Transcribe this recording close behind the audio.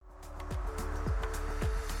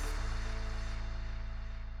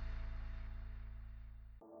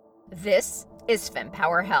This is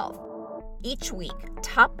FemPower Health. Each week,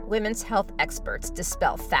 top women's health experts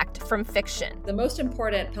dispel fact from fiction. The most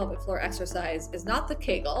important pelvic floor exercise is not the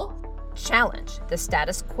Kegel. Challenge the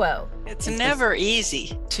status quo. It's never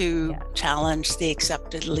easy to challenge the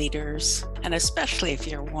accepted leaders, and especially if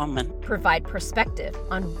you're a woman. Provide perspective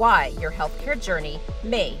on why your healthcare journey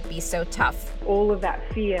may be so tough. All of that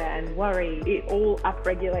fear and worry, it all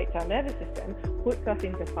upregulates our nervous system, puts us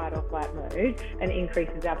into fight or flight mode, and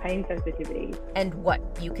increases our pain sensitivity. And what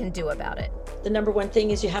you can do about it. The number one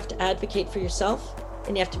thing is you have to advocate for yourself,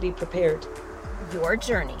 and you have to be prepared. Your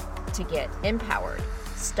journey to get empowered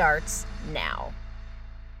starts now.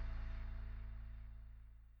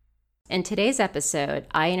 In today's episode,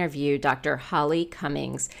 I interviewed Dr. Holly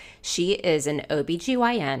Cummings. She is an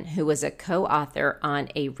OBGYN who was a co-author on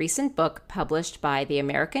a recent book published by the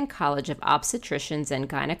American College of Obstetricians and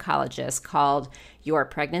Gynecologists called Your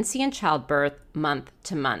Pregnancy and Childbirth Month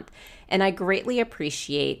to Month. And I greatly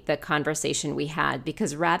appreciate the conversation we had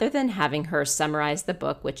because rather than having her summarize the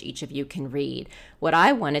book, which each of you can read, what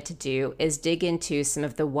I wanted to do is dig into some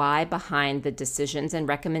of the why behind the decisions and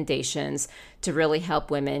recommendations to really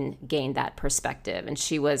help women gain that perspective. And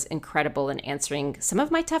she was incredible in answering some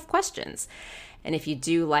of my tough questions. And if you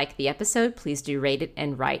do like the episode, please do rate it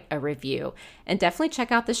and write a review. And definitely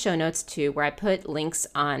check out the show notes too, where I put links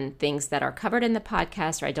on things that are covered in the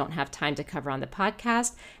podcast or I don't have time to cover on the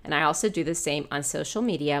podcast. And I also do the same on social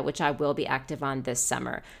media, which I will be active on this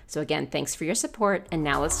summer. So again, thanks for your support. And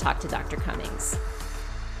now let's talk to Dr. Cummings.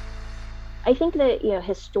 I think that,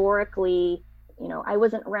 historically, I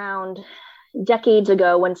wasn't around decades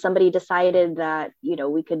ago when somebody decided that,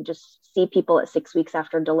 we could just see people at 6 weeks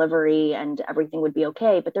after delivery and everything would be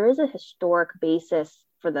okay. But there is a historic basis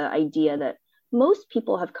for the idea that most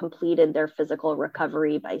people have completed their physical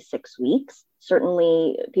recovery by 6 weeks.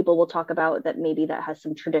 Certainly, people will talk about that maybe that has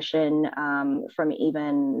some tradition from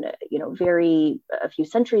even, a few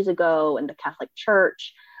centuries ago in the Catholic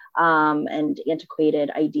Church. And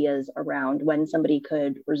antiquated ideas around when somebody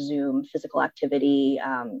could resume physical activity,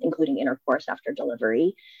 including intercourse after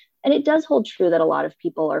delivery. And it does hold true that a lot of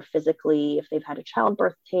people are physically, if they've had a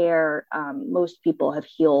childbirth tear, most people have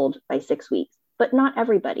healed by 6 weeks, but not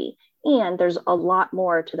everybody. And there's a lot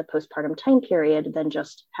more to the postpartum time period than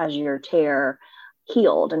just has your tear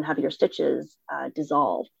healed and have your stitches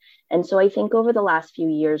dissolved. And so I think over the last few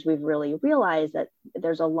years, we've really realized that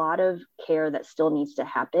there's a lot of care that still needs to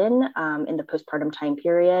happen in the postpartum time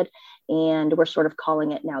period. And we're sort of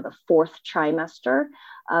calling it now the fourth trimester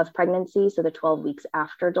of pregnancy, so the 12 weeks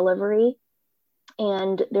after delivery.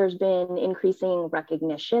 And there's been increasing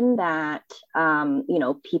recognition that,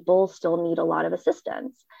 people still need a lot of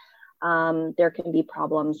assistance. There can be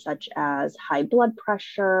problems such as high blood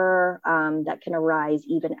pressure that can arise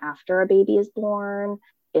even after a baby is born.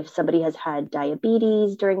 If somebody has had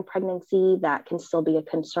diabetes during pregnancy, that can still be a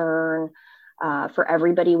concern. For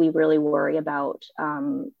everybody, we really worry about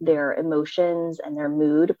their emotions and their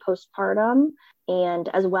mood postpartum, and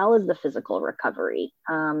as well as the physical recovery.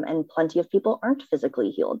 And plenty of people aren't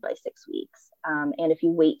physically healed by 6 weeks. And if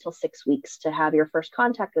you wait till 6 weeks to have your first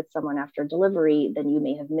contact with someone after delivery, then you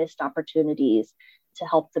may have missed opportunities to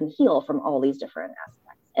help them heal from all these different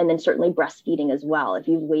aspects. And then certainly breastfeeding as well. If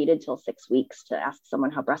you've waited till 6 weeks to ask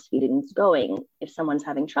someone how breastfeeding is going, if someone's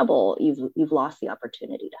having trouble, you've lost the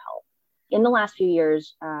opportunity to help. In the last few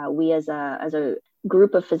years, we as a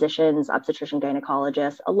group of physicians, obstetrician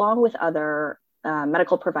gynecologists, along with other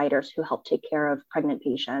medical providers who help take care of pregnant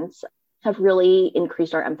patients, have really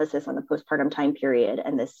increased our emphasis on the postpartum time period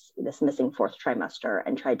and this missing fourth trimester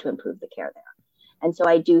and tried to improve the care there. And so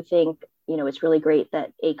I do think, it's really great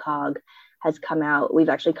that ACOG has come out. We've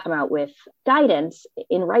actually come out with guidance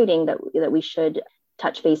in writing that we should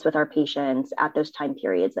touch base with our patients at those time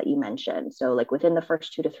periods that you mentioned. So like within the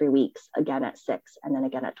first 2 to 3 weeks, again at 6, and then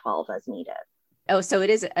again at 12 as needed. Oh, so it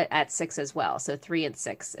is at 6 as well. So 3 and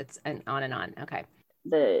 6, it's on and on. Okay.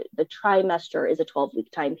 The trimester is a 12-week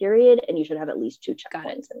time period, and you should have at least 2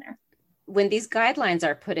 checkpoints in there. When these guidelines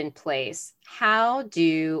are put in place, how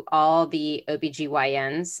do all the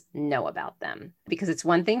OBGYNs know about them? Because it's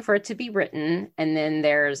one thing for it to be written, and then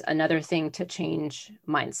there's another thing to change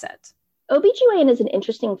mindset. OBGYN is an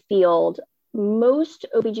interesting field. Most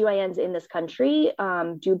OBGYNs in this country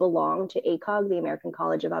do belong to ACOG, the American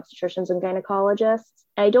College of Obstetricians and Gynecologists.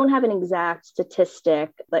 I don't have an exact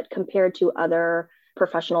statistic, but compared to other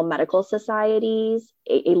professional medical societies,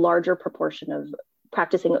 a larger proportion of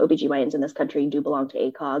practicing OBGYNs in this country do belong to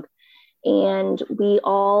ACOG. And we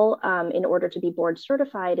all, in order to be board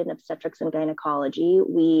certified in obstetrics and gynecology,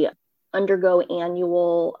 we undergo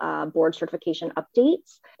annual board certification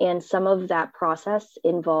updates. And some of that process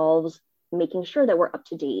involves making sure that we're up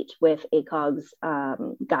to date with ACOG's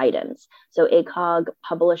guidance. So ACOG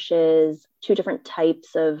publishes two different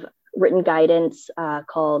types of written guidance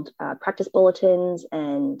called practice bulletins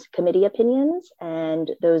and committee opinions. And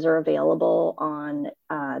those are available on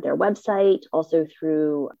their website, also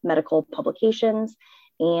through medical publications.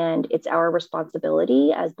 And it's our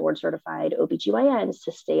responsibility as board certified OBGYNs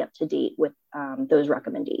to stay up to date with those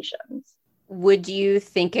recommendations. Would you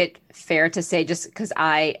think it fair to say, just because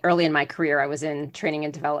early in my career, I was in training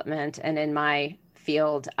and development, and in my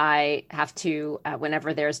field, I have to,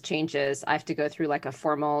 whenever there's changes, I have to go through like a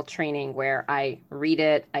formal training where I read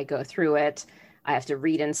it, I go through it, I have to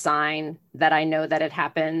read and sign that I know that it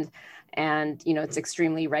happened, and, it's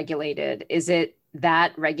extremely regulated. Is it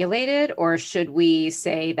that regulated, or should we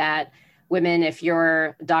say that women, if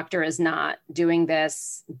your doctor is not doing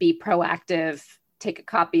this, be proactive, take a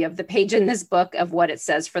copy of the page in this book of what it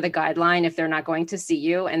says for the guideline if they're not going to see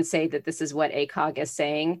you, and say that this is what ACOG is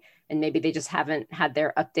saying, and maybe they just haven't had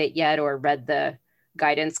their update yet or read the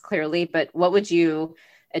guidance clearly. But what would you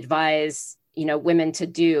advise, women to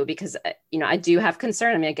do? Because, I do have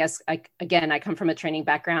concern. I mean, I guess, I come from a training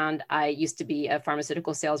background. I used to be a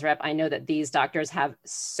pharmaceutical sales rep. I know that these doctors have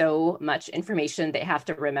so much information they have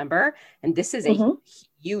to remember. And this is a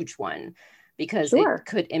huge one, because it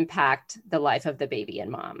could impact the life of the baby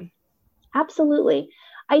and mom. Absolutely.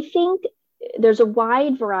 I think there's a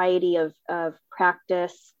wide variety of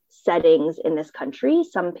practice settings in this country.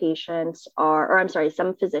 Some physicians are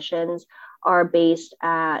based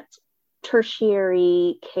at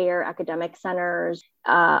tertiary care academic centers.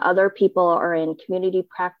 Other people are in community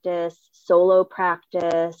practice, solo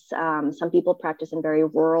practice. Some people practice in very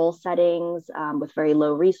rural settings with very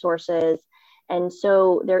low resources. And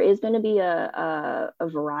so there is going to be a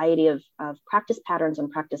variety of practice patterns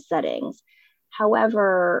and practice settings.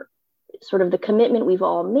 However, sort of the commitment we've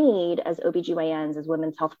all made as OBGYNs, as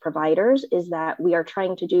women's health providers, is that we are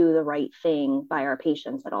trying to do the right thing by our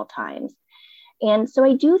patients at all times. And so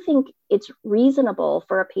I do think it's reasonable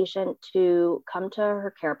for a patient to come to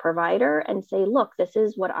her care provider and say, look, this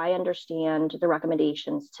is what I understand the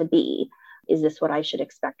recommendations to be. Is this what I should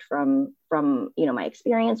expect from my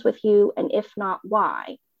experience with you? And if not,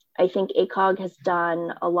 why? I think ACOG has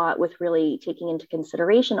done a lot with really taking into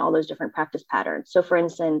consideration all those different practice patterns. So for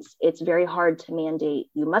instance, it's very hard to mandate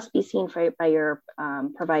you must be seen by your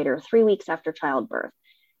provider 3 weeks after childbirth.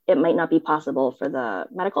 It might not be possible for the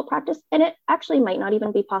medical practice, and it actually might not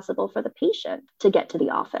even be possible for the patient to get to the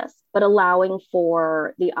office, but allowing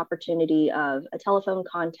for the opportunity of a telephone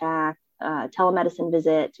contact, telemedicine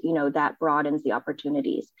visit, that broadens the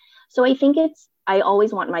opportunities. So I think I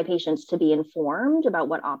always want my patients to be informed about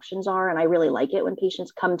what options are. And I really like it when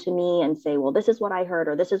patients come to me and say, well, this is what I heard,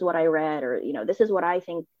 or this is what I read, or, this is what I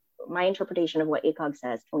think, my interpretation of what ACOG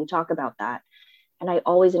says. Can we talk about that? And I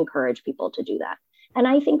always encourage people to do that. And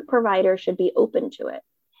I think providers should be open to it.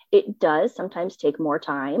 It does sometimes take more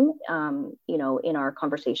time, in our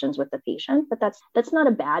conversations with the patient, but that's not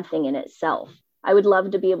a bad thing in itself. I would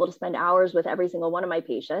love to be able to spend hours with every single one of my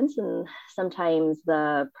patients, and sometimes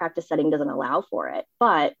the practice setting doesn't allow for it.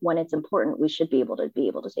 But when it's important, we should be able to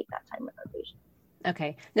take that time with our patients.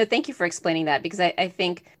 Okay. No, thank you for explaining that, because I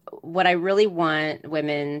think what I really want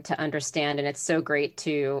women to understand, and it's so great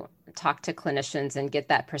to talk to clinicians and get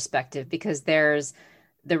that perspective, because there's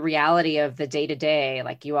the reality of the day-to-day,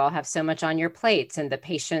 like you all have so much on your plates, and the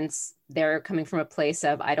patients, they're coming from a place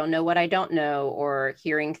of, I don't know what I don't know, or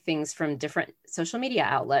hearing things from different social media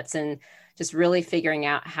outlets, and just really figuring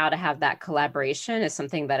out how to have that collaboration is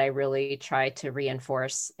something that I really try to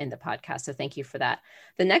reinforce in the podcast. So thank you for that.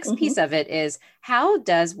 The next piece of it is, how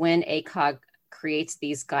does, when ACOG creates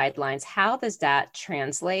these guidelines, how does that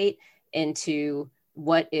translate into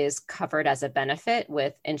what is covered as a benefit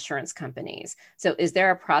with insurance companies? So is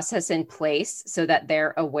there a process in place so that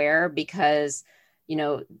they're aware? Because,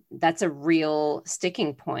 that's a real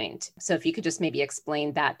sticking point. So if you could just maybe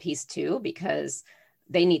explain that piece too, because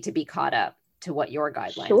they need to be caught up to what your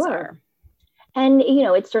guidelines are. And,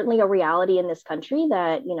 it's certainly a reality in this country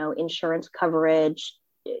that, insurance coverage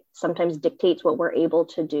sometimes dictates what we're able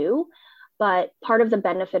to do. But part of the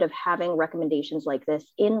benefit of having recommendations like this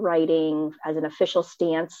in writing as an official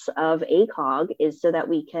stance of ACOG is so that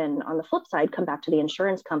we can, on the flip side, come back to the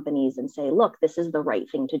insurance companies and say, look, this is the right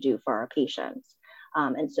thing to do for our patients.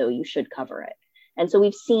 And so you should cover it. And so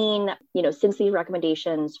we've seen, since these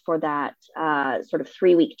recommendations for that sort of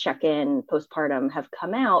 3-week check-in postpartum have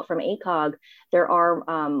come out from ACOG, there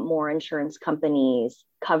are more insurance companies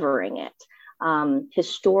covering it.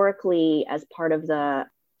 Historically, as part of the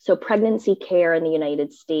So pregnancy care in the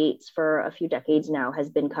United States for a few decades now has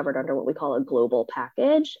been covered under what we call a global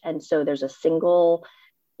package. And so there's a single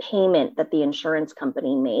payment that the insurance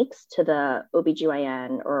company makes to the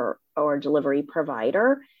OBGYN or delivery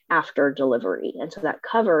provider after delivery. And so that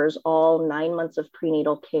covers all 9 months of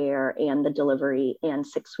prenatal care and the delivery and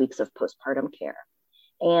 6 weeks of postpartum care.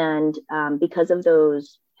 And because of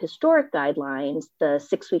those historic guidelines, the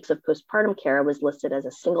 6 weeks of postpartum care was listed as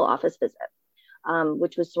a single office visit,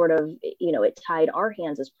 which was sort of, it tied our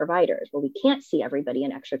hands as providers. Well, we can't see everybody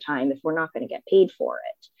in extra time if we're not going to get paid for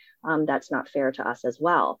it. That's not fair to us as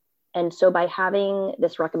well. And so by having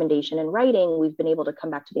this recommendation in writing, we've been able to come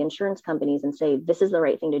back to the insurance companies and say, this is the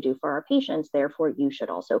right thing to do for our patients, therefore you should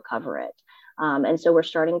also cover it. And so we're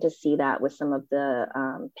starting to see that with some of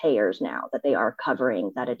the payers now, that they are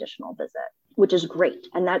covering that additional visit, which is great.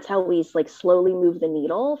 And that's how we slowly move the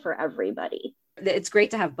needle for everybody. It's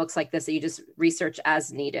great to have books like this that you just research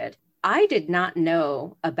as needed. I did not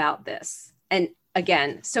know about this. And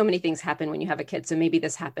again, so many things happen when you have a kid. So maybe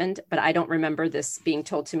this happened, but I don't remember this being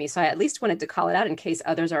told to me. So I at least wanted to call it out in case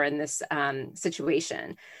others are in this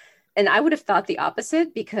situation. And I would have thought the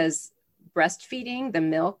opposite, because breastfeeding, the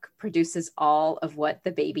milk produces all of what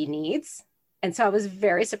the baby needs. And so I was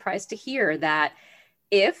very surprised to hear that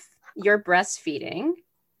if you're breastfeeding,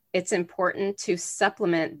 it's important to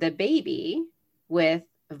supplement the baby with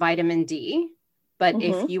vitamin D. But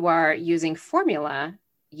if you are using formula,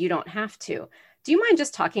 you don't have to. Do you mind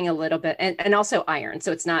just talking a little bit, and also iron?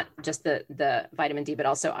 So it's not just the vitamin D, but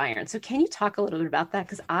also iron. So can you talk a little bit about that?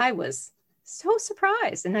 Because I was so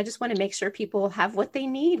surprised, and I just want to make sure people have what they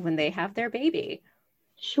need when they have their baby.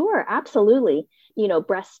 Sure, absolutely.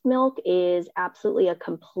 Breast milk is absolutely a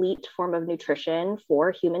complete form of nutrition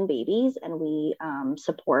for human babies, and we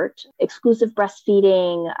support exclusive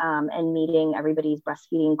breastfeeding and meeting everybody's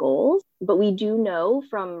breastfeeding goals. But we do know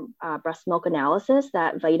from breast milk analysis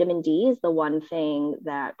that vitamin D is the one thing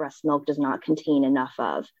that breast milk does not contain enough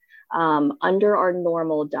of under our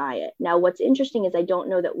normal diet. Now, what's interesting is I don't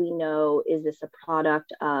know that we know, is this a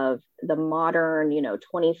product of the modern,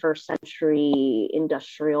 21st century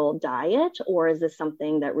industrial diet, or is this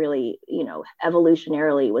something that really,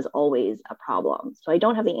 evolutionarily was always a problem? So I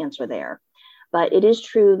don't have the answer there. But it is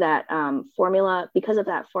true that formula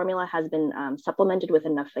has been supplemented with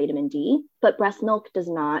enough vitamin D, but breast milk does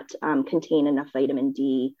not contain enough vitamin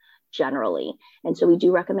D generally. And so we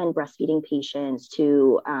do recommend breastfeeding patients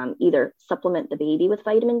to either supplement the baby with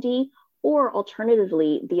vitamin D, or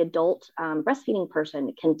alternatively, the adult breastfeeding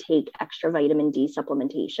person can take extra vitamin D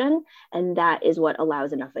supplementation. And that is what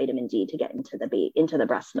allows enough vitamin D to get into the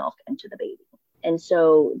breast milk and to the baby. And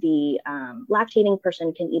so the lactating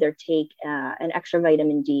person can either take an extra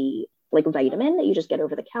vitamin D, like vitamin that you just get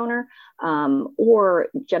over the counter, or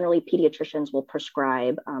generally pediatricians will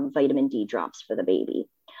prescribe vitamin D drops for the baby.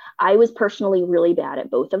 I was personally really bad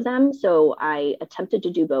at both of them, so I attempted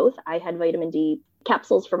to do both. I had vitamin D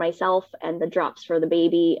capsules for myself and the drops for the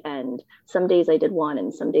baby, and some days I did one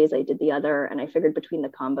and some days I did the other, and I figured between the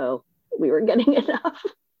combo we were getting enough,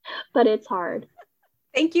 but it's hard.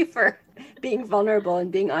 Thank you for being vulnerable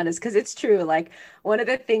and being honest, because it's true. Like, one of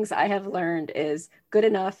the things I have learned is good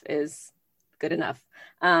enough is good enough.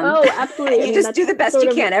 Oh, absolutely. You just do the best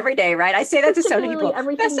you can every day, right? I say that to so many people.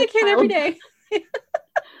 Best I can every day.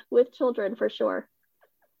 With children, for sure.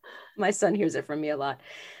 My son hears it from me a lot.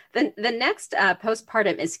 The next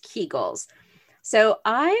postpartum is Kegels. So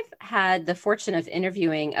I've had the fortune of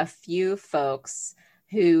interviewing a few folks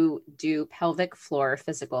who do pelvic floor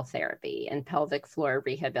physical therapy and pelvic floor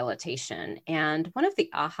rehabilitation. And one of the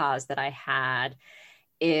ahas that I had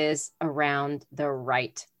is around the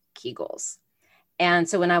right Kegels. And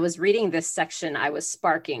so when I was reading this section, I was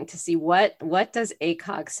sparking to see what does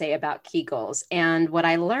ACOG say about Kegels? And what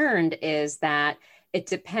I learned is that it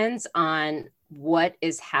depends on what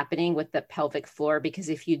is happening with the pelvic floor, because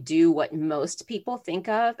if you do what most people think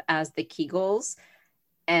of as the Kegels,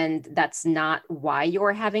 and that's not why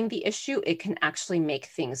you're having the issue, it can actually make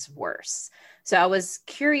things worse. So I was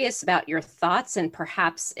curious about your thoughts, and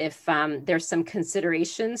perhaps if there's some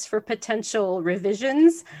considerations for potential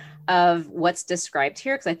revisions of what's described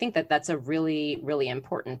here, because I think that that's a really, really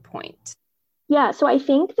important point. Yeah, so I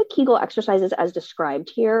think the Kegel exercises as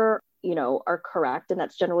described here, are correct. And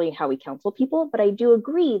that's generally how we counsel people. But I do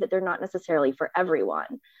agree that they're not necessarily for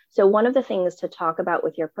everyone. So one of the things to talk about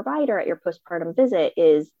with your provider at your postpartum visit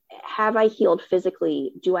is, have I healed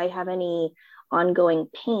physically? Do I have any ongoing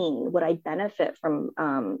pain? Would I benefit from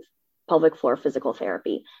pelvic floor physical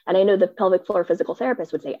therapy. And I know the pelvic floor physical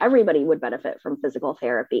therapist would say everybody would benefit from physical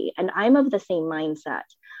therapy. And I'm of the same mindset.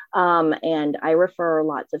 And I refer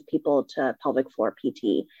lots of people to pelvic floor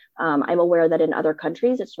PT. I'm aware that in other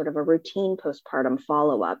countries, it's sort of a routine postpartum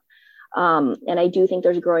follow-up. And I do think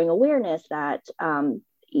there's growing awareness that,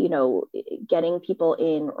 getting people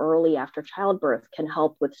in early after childbirth can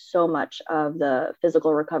help with so much of the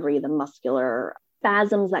physical recovery, the muscular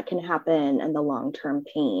spasms that can happen, and the long-term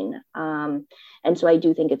pain. And so I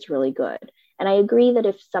do think it's really good. And I agree that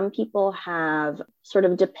if some people have sort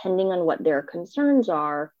of, depending on what their concerns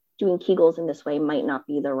are, doing Kegels in this way might not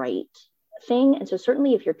be the right thing. And so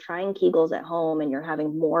certainly if you're trying Kegels at home and you're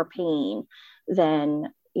having more pain,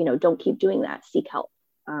 then, don't keep doing that. Seek help.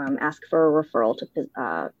 Ask for a referral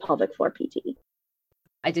to pelvic floor PT.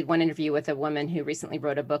 I did one interview with a woman who recently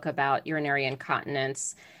wrote a book about urinary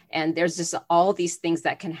incontinence. And there's just all these things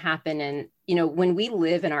that can happen. And, when we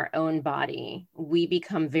live in our own body, we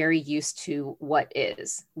become very used to what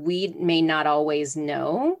is. We may not always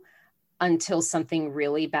know until something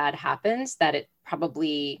really bad happens that it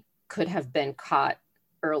probably could have been caught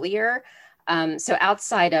earlier. So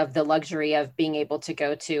outside of the luxury of being able to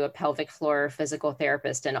go to a pelvic floor physical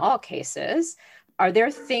therapist in all cases, are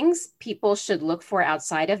there things people should look for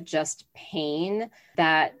outside of just pain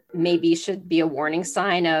that maybe should be a warning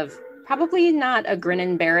sign of probably not a grin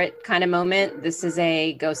and bear it kind of moment? This is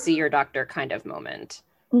a go see your doctor kind of moment.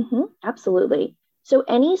 Mm-hmm, absolutely. So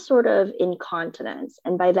any sort of incontinence,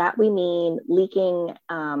 and by that we mean leaking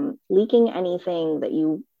anything that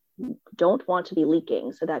you don't want to be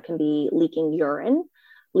leaking. So that can be leaking urine,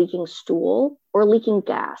 leaking stool, or leaking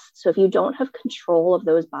gas. So if you don't have control of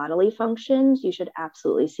those bodily functions, you should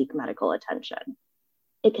absolutely seek medical attention.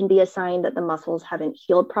 It can be a sign that the muscles haven't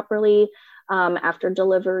healed properly after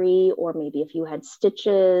delivery, or maybe if you had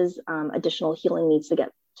stitches, additional healing needs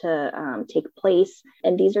to take place.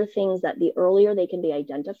 And these are things that the earlier they can be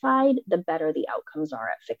identified, the better the outcomes are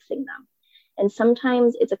at fixing them. And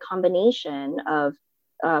sometimes it's a combination of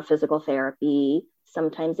physical therapy.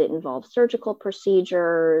 Sometimes it involves surgical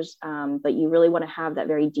procedures, but you really want to have that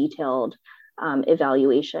very detailed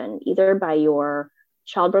evaluation, either by your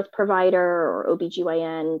childbirth provider or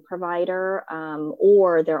OBGYN provider,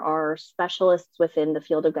 or there are specialists within the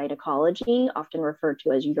field of gynecology, often referred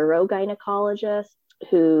to as urogynecologists,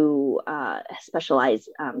 who specialize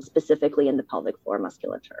specifically in the pelvic floor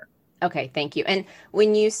musculature. Okay, thank you. And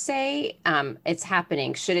when you say it's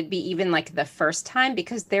happening, should it be even like the first time?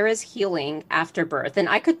 Because there is healing after birth. And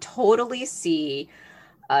I could totally see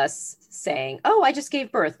us saying, oh, I just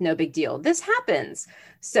gave birth, no big deal. This happens.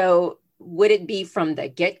 So would it be from the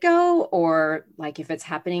get-go, or like if it's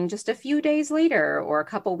happening just a few days later or a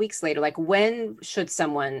couple weeks later, like when should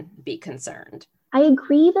someone be concerned? I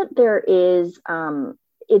agree that there is,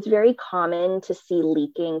 it's very common to see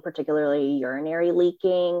leaking, particularly urinary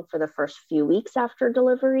leaking, for the first few weeks after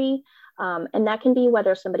delivery. And that can be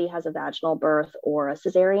whether somebody has a vaginal birth or a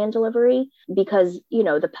cesarean delivery, because,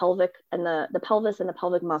 the pelvic and the pelvis and the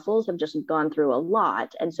pelvic muscles have just gone through a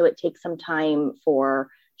lot. And so it takes some time for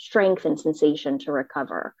strength and sensation to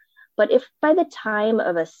recover. But if by the time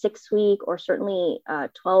of a 6-week or certainly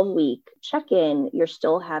 12-week check-in, you're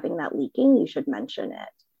still having that leaking, you should mention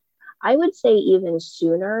it. I would say even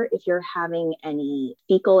sooner if you're having any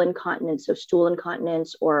fecal incontinence, so stool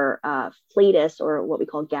incontinence, or flatus, or what we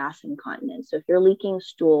call gas incontinence. So if you're leaking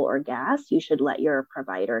stool or gas, you should let your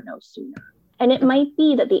provider know sooner. And it might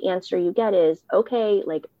be that the answer you get is, okay,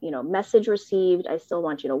 message received, I still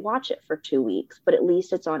want you to watch it for 2 weeks, but at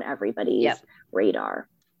least it's on everybody's radar.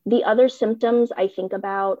 The other symptoms I think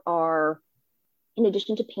about are, in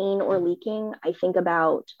addition to pain or leaking, I think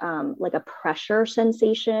about like a pressure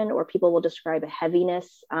sensation, or people will describe a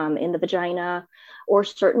heaviness in the vagina, or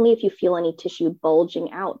certainly if you feel any tissue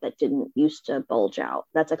bulging out that didn't used to bulge out.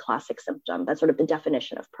 That's a classic symptom. That's sort of the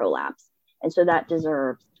definition of prolapse. And so that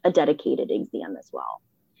deserves a dedicated exam as well.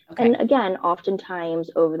 Okay. And again, oftentimes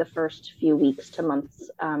over the first few weeks to months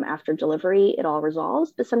after delivery, it all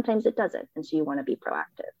resolves, but sometimes it doesn't. And so you want to be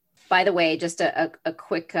proactive. By the way, just a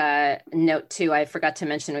quick note too, I forgot to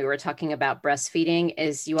mention, we were talking about breastfeeding,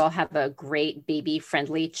 is you all have a great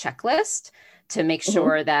baby-friendly checklist to make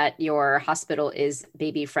sure that your hospital is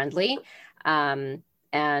baby-friendly.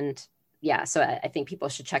 And yeah, so I think people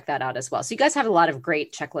should check that out as well. So you guys have a lot of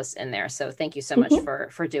great checklists in there. So thank you so much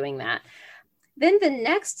for doing that. Then the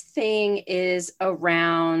next thing is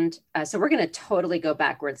around, so we're going to totally go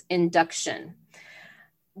backwards, induction.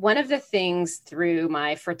 One of the things through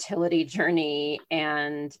my fertility journey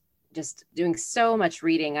and just doing so much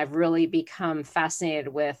reading, I've really become fascinated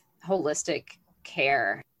with holistic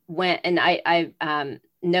care.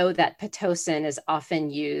 know that Pitocin is often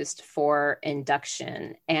used for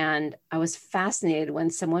induction. And I was fascinated when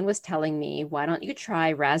someone was telling me, why don't you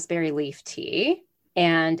try raspberry leaf tea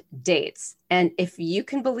and dates? And if you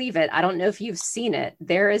can believe it, I don't know if you've seen it,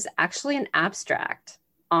 there is actually an abstract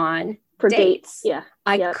on For dates. Yeah.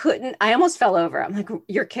 I almost fell over. I'm like,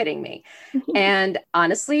 you're kidding me. And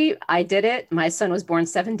honestly, I did it. My son was born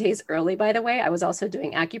 7 days early, by the way. I was also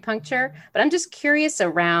doing acupuncture, but I'm just curious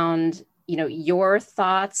around, your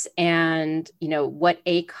thoughts and, what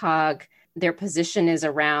ACOG, their position is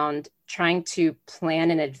around trying to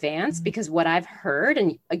plan in advance, because what I've heard,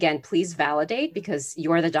 and again, please validate because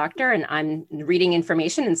you're the doctor and I'm reading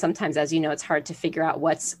information. And sometimes, as you know, it's hard to figure out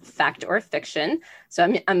what's fact or fiction. So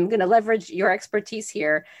I'm going to leverage your expertise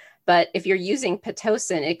here. But if you're using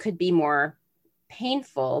Pitocin, it could be more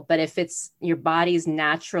painful. But if it's your body's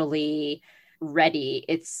naturally ready,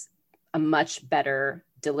 it's a much better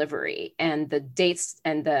delivery. And the dates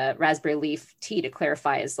and the raspberry leaf tea, to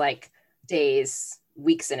clarify, is like days,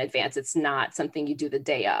 weeks in advance. It's not something you do the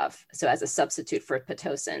day of. So as a substitute for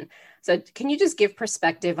Pitocin. So can you just give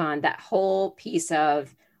perspective on that whole piece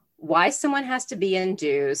of why someone has to be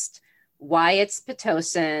induced, why it's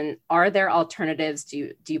Pitocin? Are there alternatives?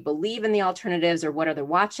 Do you believe in the alternatives, or what are the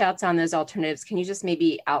watch outs on those alternatives? Can you just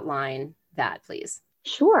maybe outline that, please?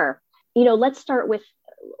 Sure. Let's start with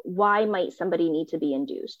why might somebody need to be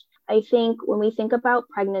induced? I think when we think about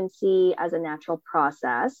pregnancy as a natural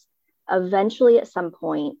process, eventually at some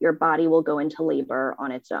point, your body will go into labor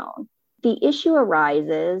on its own. The issue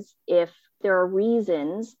arises if there are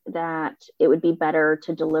reasons that it would be better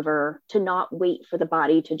to not wait for the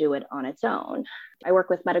body to do it on its own. I work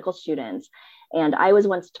with medical students, and I was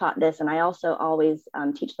once taught this, and I also always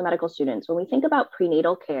teach the medical students. When we think about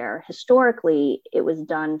prenatal care, historically, it was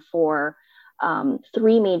done for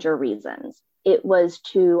 3 major reasons. It was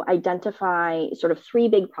to identify sort of 3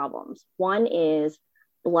 big problems. One is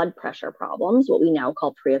blood pressure problems, what we now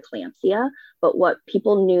call preeclampsia, but what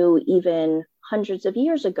people knew even hundreds of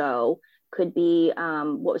years ago could be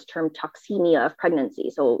what was termed toxemia of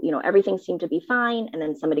pregnancy. So, everything seemed to be fine, and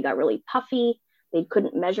then somebody got really puffy. They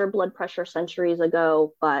couldn't measure blood pressure centuries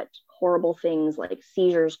ago, but horrible things like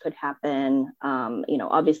seizures could happen,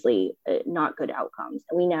 obviously not good outcomes.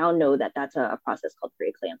 And we now know that that's a process called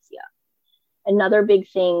preeclampsia. Another big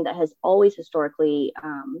thing that has always historically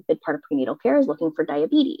been part of prenatal care is looking for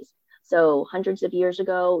diabetes. So hundreds of years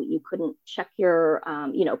ago, you couldn't check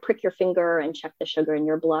prick your finger and check the sugar in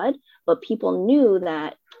your blood, but people knew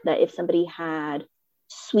that if somebody had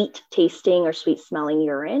sweet tasting or sweet smelling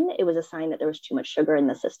urine, it was a sign that there was too much sugar in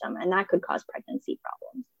the system, and that could cause pregnancy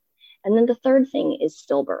problems. And then the third thing is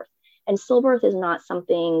stillbirth. And stillbirth is not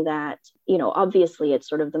something that, obviously it's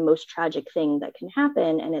sort of the most tragic thing that can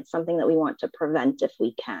happen. And it's something that we want to prevent if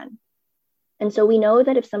we can. And so we know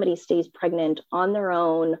that if somebody stays pregnant on their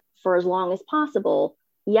own for as long as possible,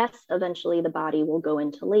 yes, eventually the body will go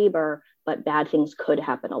into labor, but bad things could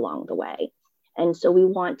happen along the way. And so we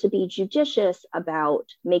want to be judicious about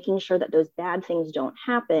making sure that those bad things don't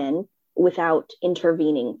happen without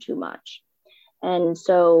intervening too much. And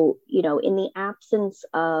so, in the absence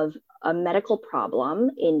of a medical problem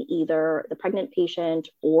in either the pregnant patient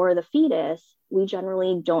or the fetus, we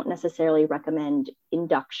generally don't necessarily recommend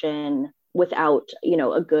induction without,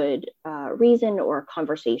 a good reason or a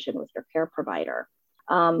conversation with your care provider.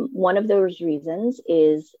 One of those reasons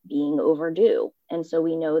is being overdue. And so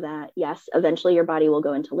we know that, yes, eventually your body will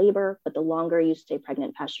go into labor, but the longer you stay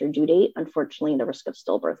pregnant past your due date, unfortunately, the risk of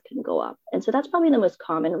stillbirth can go up. And so that's probably the most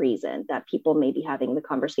common reason that people may be having the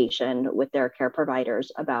conversation with their care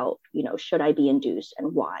providers about, should I be induced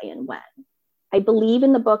and why and when? I believe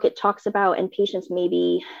in the book, it talks about, and patients may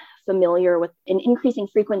be familiar with, an increasing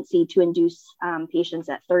frequency to induce patients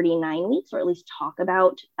at 39 weeks, or at least talk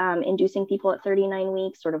about inducing people at 39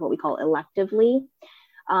 weeks, sort of what we call electively.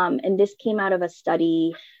 And this came out of a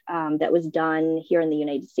study that was done here in the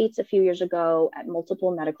United States a few years ago at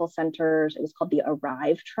multiple medical centers. It was called the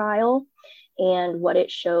ARRIVE trial. And what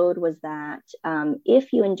it showed was that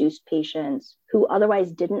if you induced patients who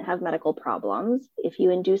otherwise didn't have medical problems, if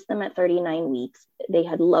you induced them at 39 weeks, they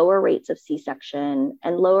had lower rates of C-section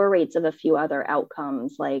and lower rates of a few other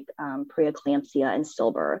outcomes like preeclampsia and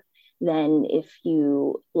stillbirth than if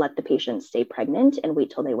you let the patient stay pregnant and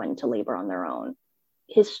wait till they went into labor on their own.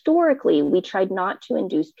 Historically, we tried not to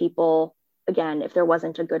induce people, again, if there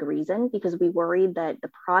wasn't a good reason, because we worried that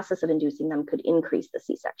the process of inducing them could increase the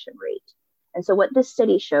C-section rate. And so what this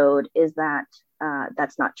study showed is that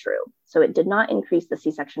that's not true. So it did not increase the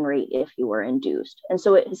C-section rate if you were induced. And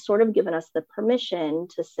so it has sort of given us the permission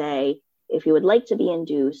to say, if you would like to be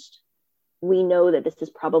induced, we know that this is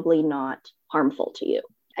probably not harmful to you.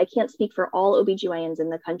 I can't speak for all OBGYNs in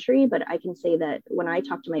the country, but I can say that when I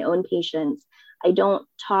talk to my own patients, I don't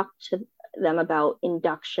talk to them about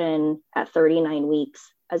induction at 39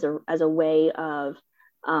 weeks as a way of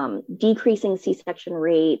decreasing C-section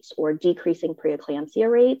rates or decreasing preeclampsia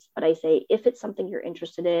rates. But I say, if it's something you're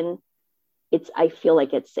interested in, I feel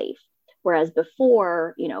like it's safe. Whereas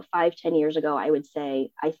before, 5-10 years ago, I would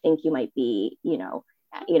say, I think you might be,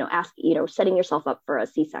 setting yourself up for a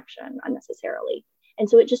C-section unnecessarily. And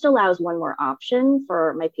so it just allows one more option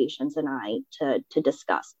for my patients and I to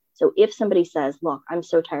discuss. So if somebody says, look, I'm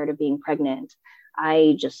so tired of being pregnant,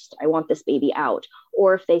 I want this baby out.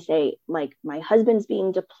 Or if they say, like, my husband's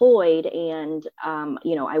being deployed and,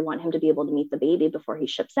 I want him to be able to meet the baby before he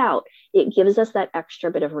ships out, it gives us that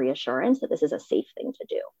extra bit of reassurance that this is a safe thing to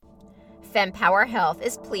do. FemPower Health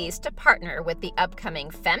is pleased to partner with the upcoming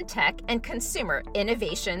FemTech and Consumer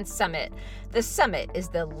Innovation Summit. The summit is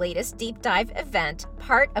the latest deep dive event,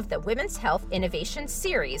 part of the Women's Health Innovation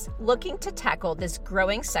Series, looking to tackle this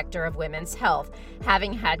growing sector of women's health,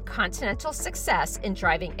 having had continental success in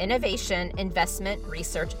driving innovation, investment,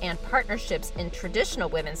 research, and partnerships in traditional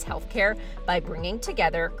women's healthcare by bringing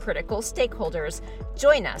together critical stakeholders.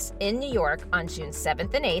 Join us in New York on June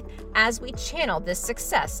 7th and 8th as we channel this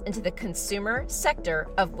success into the consumer sector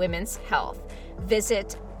of women's health.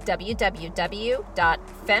 Visit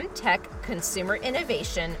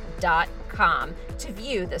www.femtechconsumerinnovation.com to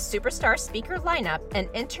view the superstar speaker lineup and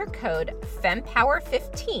enter code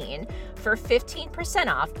FEMPOWER15 for 15%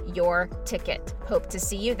 off your ticket. Hope to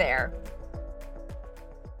see you there.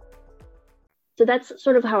 So that's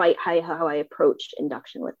sort of how I approach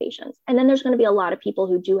induction with patients. And then there's going to be a lot of people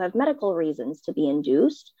who do have medical reasons to be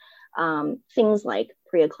induced, things like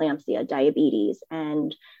preeclampsia, diabetes.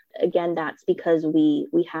 And again, that's because we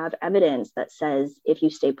have evidence that says if you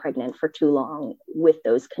stay pregnant for too long with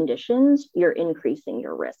those conditions, you're increasing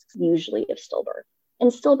your risks, usually of stillbirth.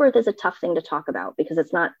 And stillbirth is a tough thing to talk about because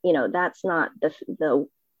it's not, that's not the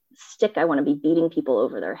stick I want to be beating people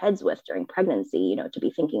over their heads with during pregnancy, to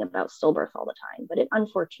be thinking about stillbirth all the time, but it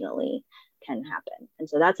unfortunately can happen. And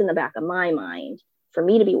so that's in the back of my mind for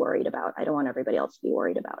me to be worried about. I don't want everybody else to be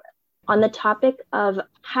worried about it. On the topic of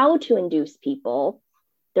how to induce people,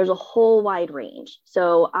 there's a whole wide range.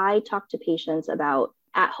 So I talk to patients about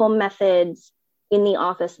at-home methods, in the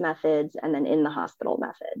office methods, and then in the hospital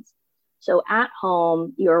methods. So at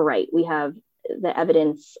home, you're right. We have the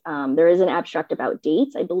evidence. There is an abstract about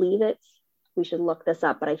dates. I believe we should look this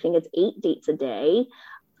up, but I think it's 8 dates a day.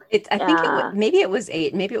 Maybe it was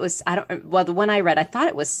 8. Maybe it was, the one I read, I thought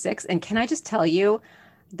it was 6. And can I just tell you,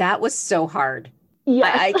 that was so hard.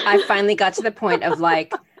 Yes. I finally got to the point of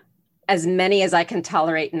like, as many as I can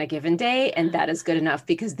tolerate in a given day. And that is good enough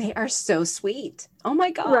because they are so sweet. Oh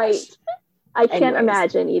my gosh. Right. I can't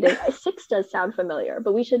imagine eating. 6 does sound familiar,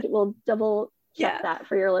 but we'll double check that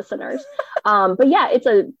for your listeners. But yeah, it's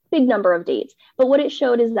a big number of dates. But what it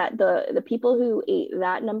showed is that the people who ate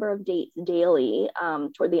that number of dates daily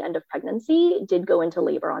toward the end of pregnancy did go into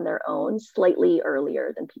labor on their own slightly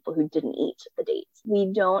earlier than people who didn't eat the dates.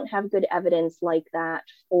 We don't have good evidence like that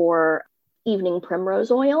for evening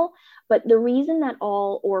primrose oil. But the reason that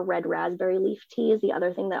or red raspberry leaf tea is the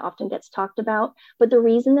other thing that often gets talked about. But the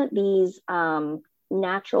reason that these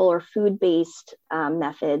natural or food-based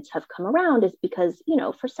methods have come around is because,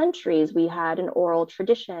 for centuries, we had an oral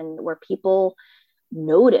tradition where people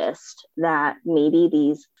noticed that maybe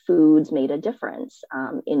these foods made a difference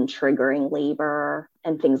in triggering labor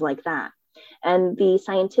and things like that. And the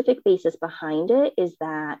scientific basis behind it is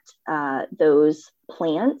that those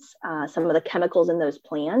plants, some of the chemicals in those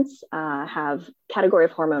plants have a category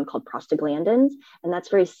of hormone called prostaglandins. And that's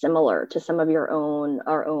very similar to some of our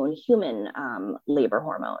own human labor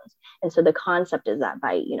hormones. And so the concept is that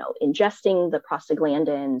by, ingesting the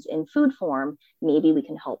prostaglandins in food form, maybe we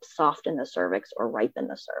can help soften the cervix or ripen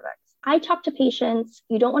the cervix. I talk to patients,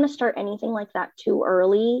 you don't want to start anything like that too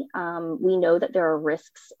early. We know that there are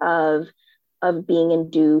risks of being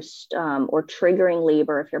induced or triggering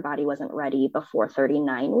labor if your body wasn't ready before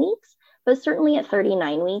 39 weeks. But certainly at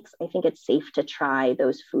 39 weeks, I think it's safe to try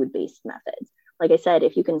those food-based methods. Like I said,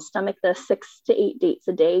 if you can stomach the 6 to 8 dates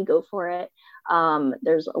a day, go for it.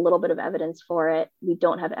 There's a little bit of evidence for it. We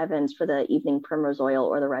don't have evidence for the evening primrose oil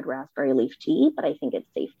or the red raspberry leaf tea, but I think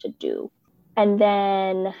it's safe to do. And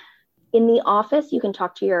then in the office, you can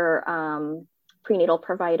talk to your prenatal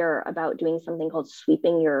provider about doing something called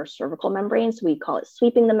sweeping your cervical membranes. We call it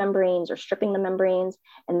sweeping the membranes or stripping the membranes.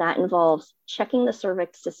 And that involves checking the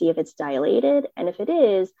cervix to see if it's dilated. And if it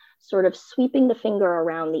is, sort of sweeping the finger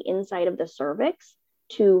around the inside of the cervix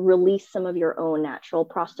to release some of your own natural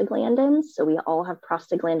prostaglandins. So we all have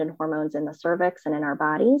prostaglandin hormones in the cervix and in our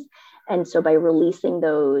bodies. And so by releasing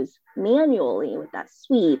those manually with that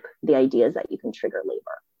sweep, the idea is that you can trigger labor.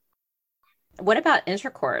 What about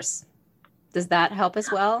intercourse? Does that help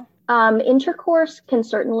as well? Intercourse can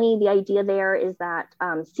certainly, the idea there is that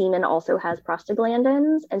semen also has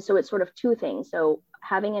prostaglandins. And so it's sort of two things. So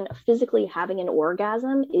physically having an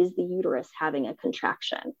orgasm is the uterus having a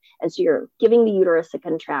contraction. And so you're giving the uterus a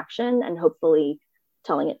contraction and hopefully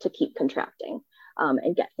telling it to keep contracting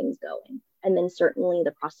and get things going. And then certainly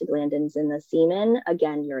the prostaglandins in the semen,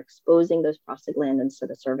 again, you're exposing those prostaglandins to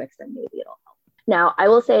the cervix and maybe it'll help. Now, I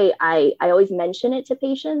will say I always mention it to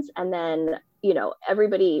patients and then,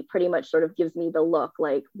 everybody pretty much sort of gives me the look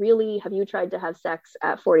like, really, have you tried to have sex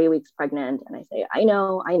at 40 weeks pregnant? And I say, I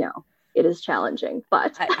know. It is challenging,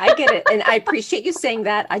 but I get it. And I appreciate you saying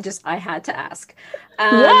that. I had to ask.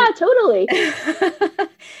 Yeah, totally.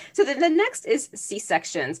 So the next is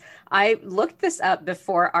C-sections. I looked this up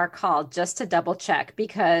before our call just to double check,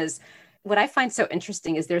 because what I find so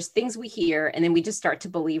interesting is there's things we hear and then we just start to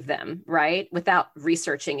believe them, right? Without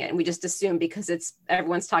researching it. And we just assume because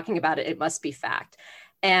everyone's talking about it, it must be fact.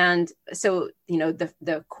 And so,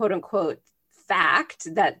 the quote unquote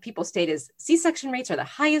fact that people state is C-section rates are the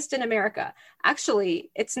highest in America.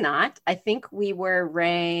 Actually, it's not. I think we were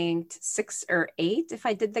ranked 6 or 8, if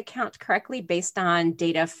I did the count correctly, based on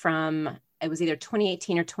data from, it was either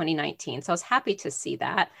 2018 or 2019. So I was happy to see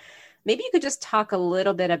that. Maybe you could just talk a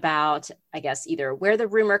little bit about, I guess, either where the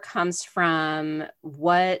rumor comes from,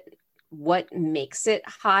 what makes it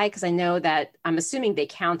high, because I know that I'm assuming they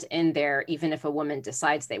count in there even if a woman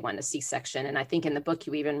decides they want a C-section. And I think in the book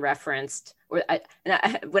you even referenced, when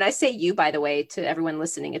I say you, by the way, to everyone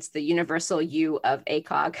listening, it's the universal U of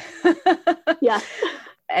ACOG. Yeah.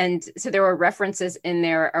 And so there were references in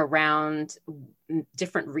there around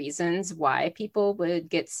different reasons why people would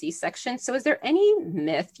get C-section. So is there any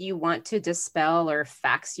myth you want to dispel or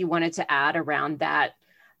facts you wanted to add around that?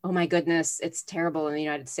 Oh my goodness, it's terrible in the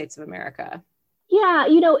United States of America. Yeah,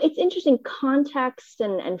 it's interesting. Context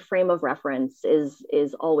and frame of reference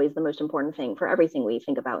is always the most important thing for everything we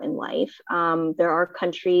think about in life. There are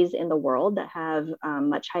countries in the world that have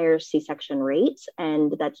much higher C-section rates,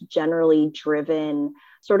 and that's generally driven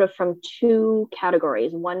sort of from two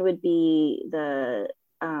categories. One would be the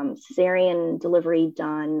cesarean delivery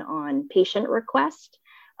done on patient request,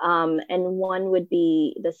 and one would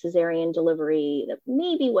be the cesarean delivery that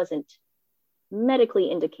maybe wasn't medically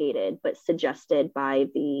indicated, but suggested by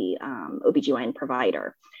the OBGYN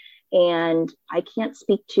provider. And I can't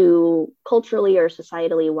speak to culturally or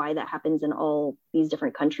societally why that happens in all these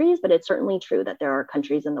different countries, but it's certainly true that there are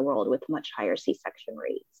countries in the world with much higher C-section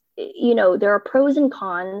rates. There are pros and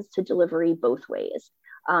cons to delivery both ways.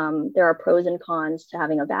 There are pros and cons to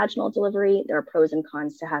having a vaginal delivery. There are pros and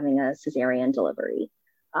cons to having a cesarean delivery.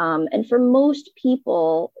 And for most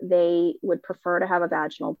people, they would prefer to have a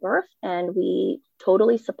vaginal birth, and we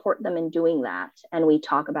totally support them in doing that. And we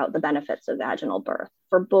talk about the benefits of vaginal birth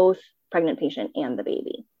for both pregnant patient and the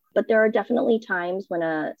baby. But there are definitely times when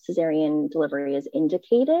a cesarean delivery is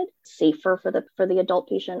indicated, safer for the adult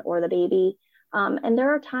patient or the baby. And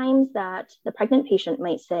there are times that the pregnant patient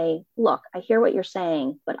might say, look, I hear what you're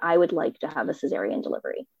saying, but I would like to have a cesarean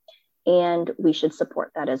delivery. And we should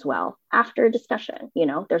support that as well. After a discussion,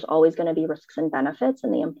 there's always going to be risks and benefits.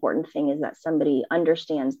 And the important thing is that somebody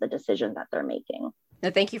understands the decision that they're making. No,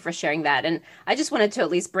 thank you for sharing that. And I just wanted to at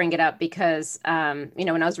least bring it up because, when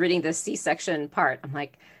I was reading the C-section part, I'm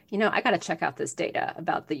like, I got to check out this data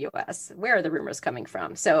about the US. Where are the rumors coming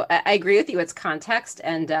from? So I agree with you. It's context.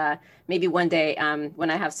 And maybe one day when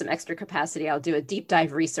I have some extra capacity, I'll do a deep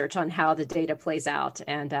dive research on how the data plays out.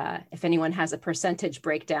 And if anyone has a percentage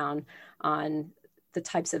breakdown on the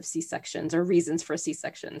types of C-sections or reasons for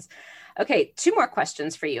C-sections. Okay, 2 more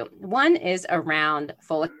questions for you. One is around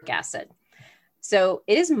folic acid. So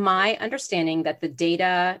it is my understanding that the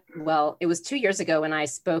data, it was 2 years ago when I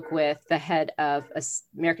spoke with the head of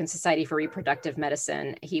American Society for Reproductive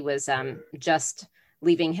Medicine. He was just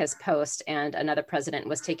leaving his post and another president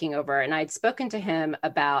was taking over. And I'd spoken to him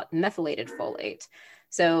about methylated folate.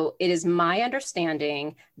 So it is my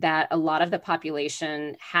understanding that a lot of the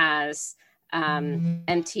population has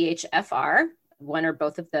MTHFR, one or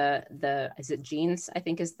both of the is it genes, I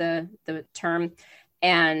think is the term.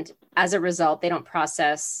 And as a result, they don't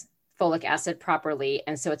process folic acid properly.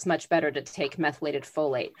 And so it's much better to take methylated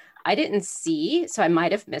folate. I didn't see, so I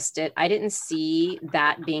might have missed it. I didn't see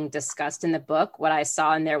that being discussed in the book. What I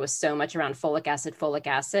saw in there was so much around folic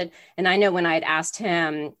acid. And I know when I had asked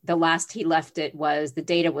him, the last he left it was the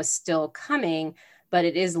data was still coming, but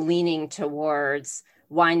it is leaning towards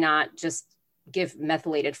why not just give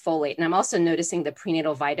methylated folate? And I'm also noticing the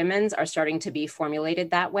prenatal vitamins are starting to be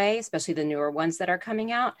formulated that way, especially the newer ones that are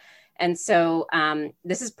coming out. And so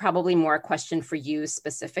this is probably more a question for you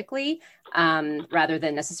specifically, rather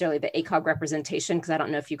than necessarily the ACOG representation, because I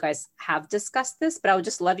don't know if you guys have discussed this, but I would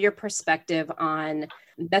just love your perspective on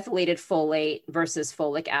methylated folate versus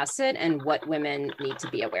folic acid and what women need to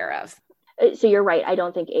be aware of. So you're right. I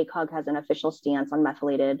don't think ACOG has an official stance on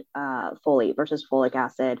methylated folate versus folic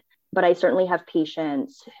acid, but I certainly have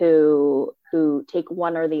patients who take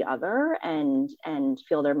one or the other and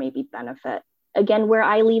feel there may be benefit. Again, where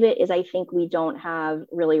I leave it is I think we don't have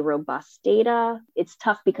really robust data. It's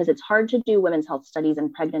tough because it's hard to do women's health studies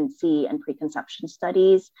and pregnancy and preconception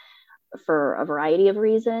studies for a variety of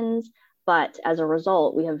reasons. But as a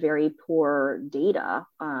result, we have very poor data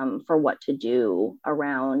for what to do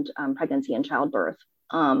around pregnancy and childbirth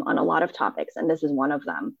on a lot of topics. And this is one of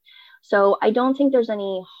them. So I don't think there's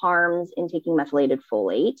any harms in taking methylated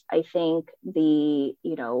folate. I think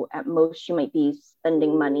at most you might be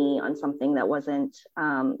spending money on something that wasn't,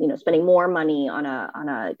 spending more money on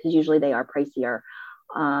because usually they are pricier,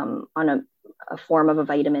 on a form of a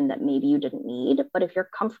vitamin that maybe you didn't need. But if you're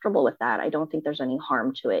comfortable with that, I don't think there's any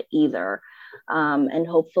harm to it either. And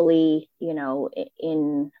hopefully,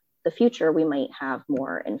 in the future, we might have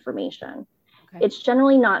more information. Okay. It's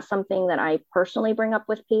generally not something that I personally bring up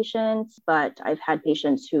with patients, but I've had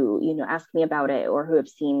patients who, ask me about it or who have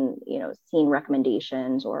seen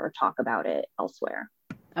recommendations or talk about it elsewhere.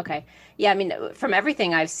 Okay. Yeah. I mean, from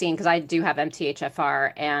everything I've seen, because I do have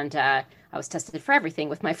MTHFR and I was tested for everything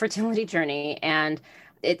with my fertility journey. And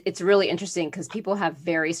it's really interesting because people have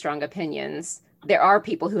very strong opinions. There are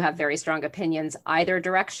people who have very strong opinions either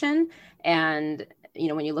direction. And,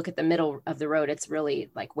 when you look at the middle of the road, it's really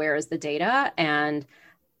like, where is the data? And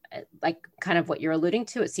like kind of what you're alluding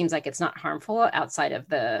to, it seems like it's not harmful outside of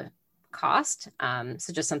the cost.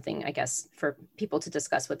 So just something, I guess, for people to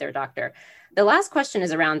discuss with their doctor. The last question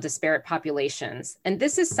is around disparate populations. And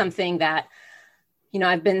this is something that,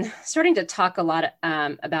 I've been starting to talk a lot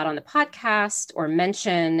about on the podcast or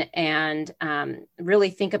mention and really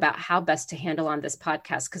think about how best to handle on this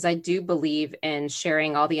podcast, because I do believe in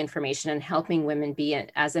sharing all the information and helping women be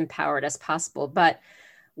as empowered as possible. But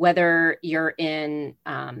whether you're in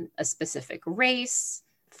a specific race,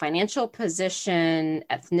 financial position,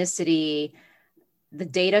 ethnicity, the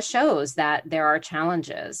data shows that there are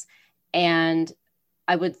challenges. And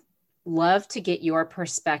I would love to get your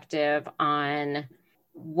perspective on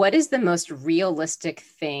what is the most realistic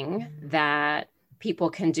thing that people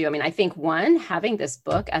can do. I mean, I think one, having this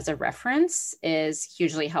book as a reference is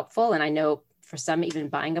hugely helpful. And I know for some, even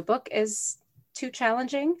buying a book is too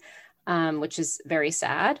challenging, which is very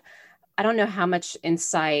sad. I don't know how much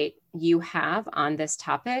insight you have on this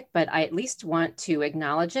topic, but I at least want to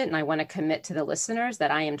acknowledge it. And I want to commit to the listeners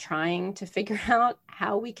that I am trying to figure out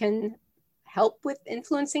how we can help with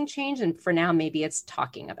influencing change. And for now, maybe it's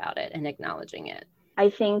talking about it and acknowledging it. I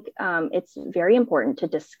think it's very important to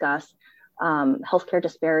discuss healthcare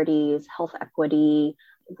disparities, health equity,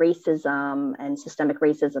 racism, and systemic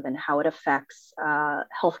racism and how it affects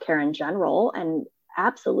healthcare in general, and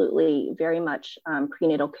absolutely very much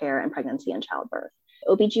prenatal care and pregnancy and childbirth.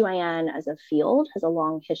 OBGYN as a field has a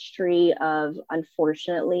long history of,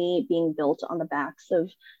 unfortunately, being built on the backs of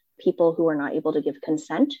people who were not able to give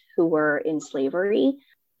consent, who were in slavery.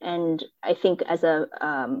 And I think as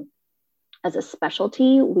a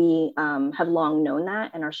specialty, we have long known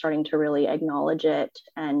that and are starting to really acknowledge it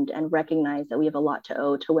and recognize that we have a lot to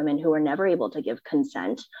owe to women who are never able to give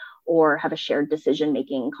consent or have a shared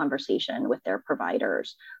decision-making conversation with their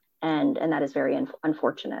providers. And that is very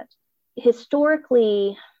unfortunate.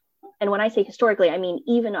 Historically, and when I say historically, I mean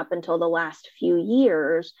even up until the last few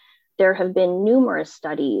years, there have been numerous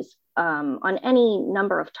studies on any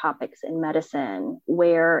number of topics in medicine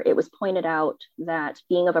where it was pointed out that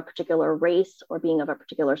being of a particular race or being of a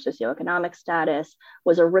particular socioeconomic status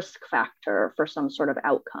was a risk factor for some sort of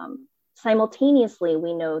outcome. Simultaneously,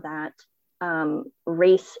 we know that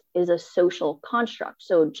race is a social construct.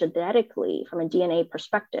 So genetically, from a DNA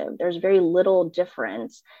perspective, there's very little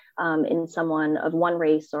difference in someone of one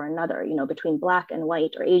race or another, between Black and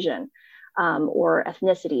white or Asian, or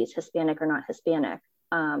ethnicities, Hispanic or not Hispanic.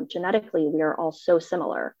 Genetically, we are all so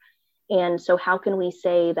similar. And so how can we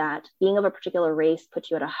say that being of a particular race puts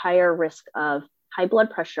you at a higher risk of high blood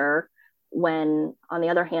pressure when, on the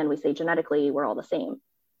other hand, we say genetically, we're all the same?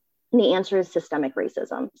 And the answer is systemic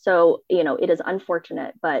racism. So, it is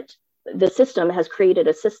unfortunate, but the system has created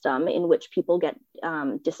a system in which people get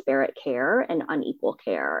disparate care and unequal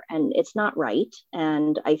care, and it's not right.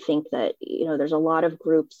 And I think that, there's a lot of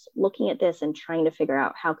groups looking at this and trying to figure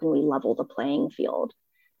out how can we level the playing field.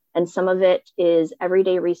 And some of it is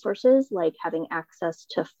everyday resources like having access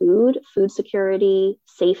to food security,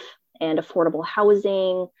 safe and affordable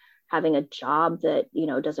housing, having a job that,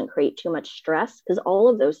 doesn't create too much stress, because all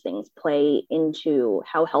of those things play into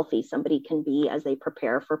how healthy somebody can be as they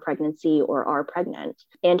prepare for pregnancy or are pregnant,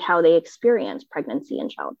 and how they experience pregnancy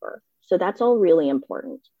and childbirth. So that's all really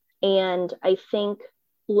important. And I think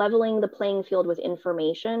leveling the playing field with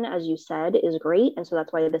information, as you said, is great. And so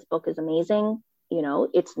that's why this book is amazing.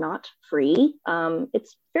 It's not free.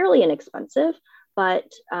 It's fairly inexpensive, but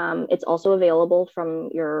it's also available from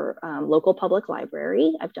your local public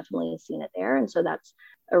library. I've definitely seen it there. And so that's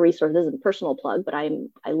a resource. This is a personal plug, but I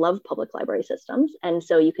love public library systems. And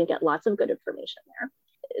so you can get lots of good information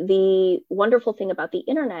there. The wonderful thing about the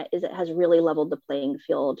internet is it has really leveled the playing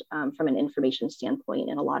field from an information standpoint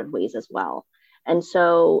in a lot of ways as well. And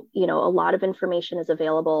so, a lot of information is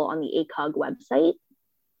available on the ACOG website.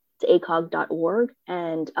 acog.org,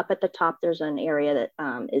 and up at the top there's an area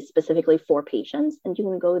that is specifically for patients, and you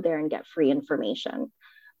can go there and get free information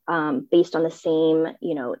based on the same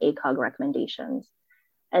ACOG recommendations.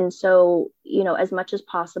 And so as much as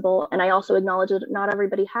possible, and I also acknowledge that not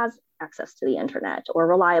everybody has access to the internet or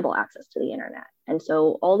reliable access to the internet, and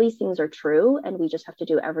so all these things are true, and we just have to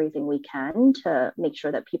do everything we can to make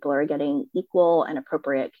sure that people are getting equal and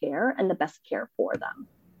appropriate care and the best care for them.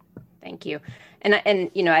 Thank you. And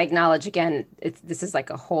I acknowledge again, this is like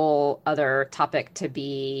a whole other topic to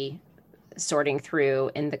be sorting through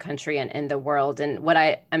in the country and in the world. And what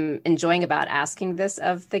I am enjoying about asking this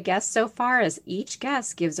of the guests so far is each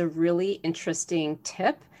guest gives a really interesting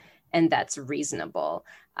tip, and that's reasonable.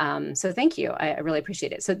 So thank you. I really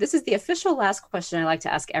appreciate it. So this is the official last question I like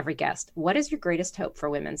to ask every guest. What is your greatest hope for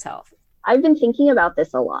women's health? I've been thinking about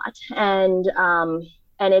this a lot, and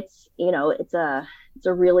it's, it's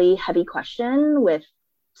a really heavy question with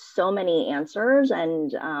so many answers.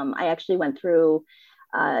 And I actually went through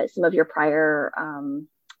some of your prior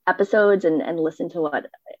episodes and listened to what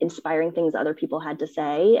inspiring things other people had to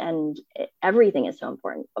say. And everything is so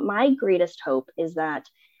important. But my greatest hope is that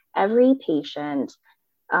every patient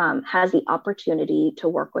has the opportunity to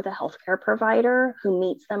work with a healthcare provider who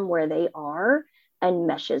meets them where they are and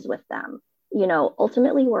meshes with them.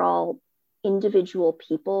 Ultimately, we're all individual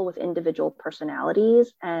people with individual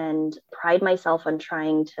personalities, and pride myself on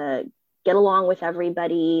trying to get along with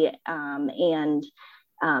everybody and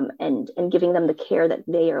giving them the care that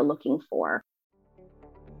they are looking for.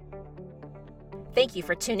 Thank you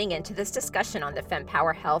for tuning in to this discussion on the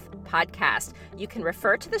FemPower Health podcast. You can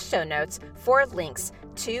refer to the show notes for links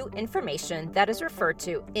to information that is referred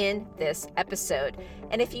to in this episode.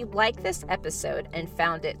 And if you like this episode and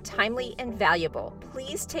found it timely and valuable,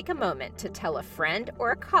 please take a moment to tell a friend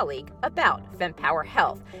or a colleague about FemPower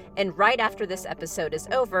Health. And right after this episode is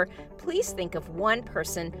over, please think of one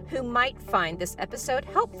person who might find this episode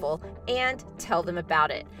helpful and tell them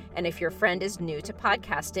about it. And if your friend is new to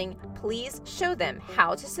podcasting, please show them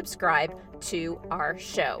how to subscribe to our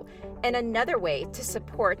show. And another way to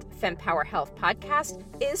support FemPower Health Podcast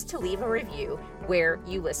is to leave a review where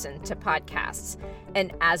you listen to podcasts.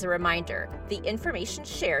 And as a reminder, the information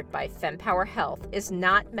shared by FemPower Health is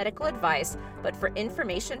not medical advice, but for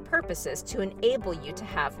information purposes to enable you to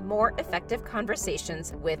have more effective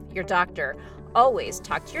conversations with your doctor. Always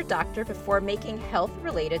talk to your doctor before making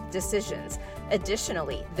health-related decisions.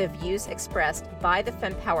 Additionally, the views expressed by the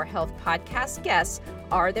FemPower Health Podcast guests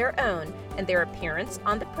are their own, and their appearance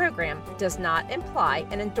on the program does not imply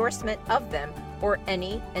an endorsement of them or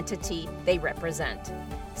any entity they represent.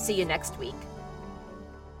 See you next week.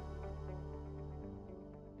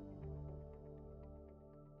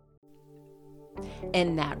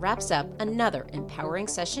 And that wraps up another empowering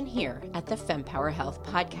session here at the FemPower Health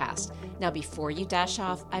Podcast. Now, before you dash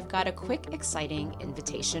off, I've got a quick, exciting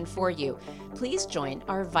invitation for you. Please join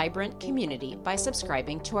our vibrant community by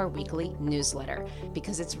subscribing to our weekly newsletter,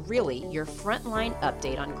 because it's really your frontline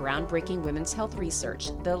update on groundbreaking women's health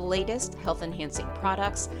research, the latest health-enhancing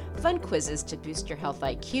products, fun quizzes to boost your health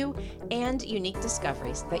IQ, and unique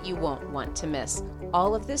discoveries that you won't want to miss.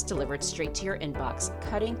 All of this delivered straight to your inbox,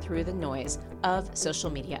 cutting through the noise of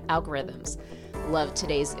social media algorithms. Love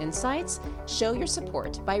today's insights? Show your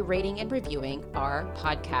support by rating and reviewing our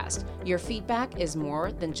podcast. Your feedback is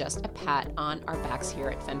more than just a pat on our backs here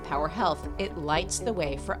at FemPower Health. It lights the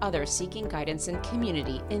way for others seeking guidance and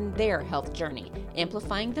community in their health journey,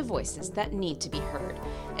 amplifying the voices that need to be heard.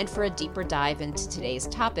 And for a deeper dive into today's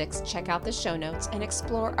topics, check out the show notes and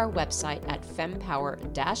explore our website at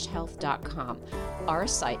fempower-health.com. Our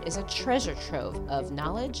site is a treasure trove of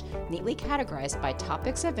knowledge, neatly categorized by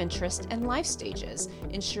topics of interest and life stages,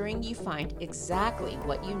 ensuring you find exactly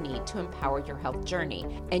what you need to empower your health journey.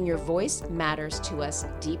 And your voice matters to us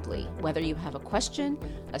deeply. Whether you have a question,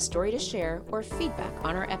 a story to share, or feedback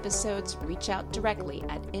on our episodes, reach out directly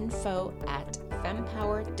at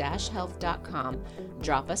info@fempower-health.com.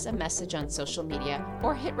 Drop us a message on social media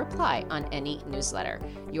or hit reply on any newsletter.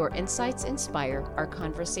 Your insights inspire our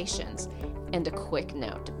conversations. And a quick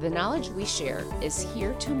note, the knowledge we share is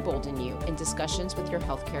here to embolden you in discussions with your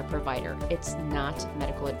healthcare provider. It's not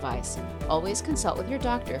medical advice. Always consult with your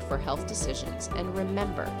doctor for health decisions. And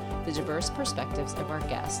remember, the diverse perspectives of our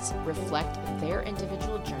guests reflect their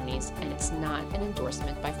individual journeys, and it's not an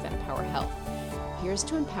endorsement by FemPower Health. Here's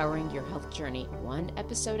to empowering your health journey one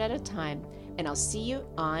episode at a time, and I'll see you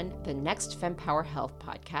on the next FemPower Health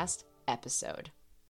podcast episode.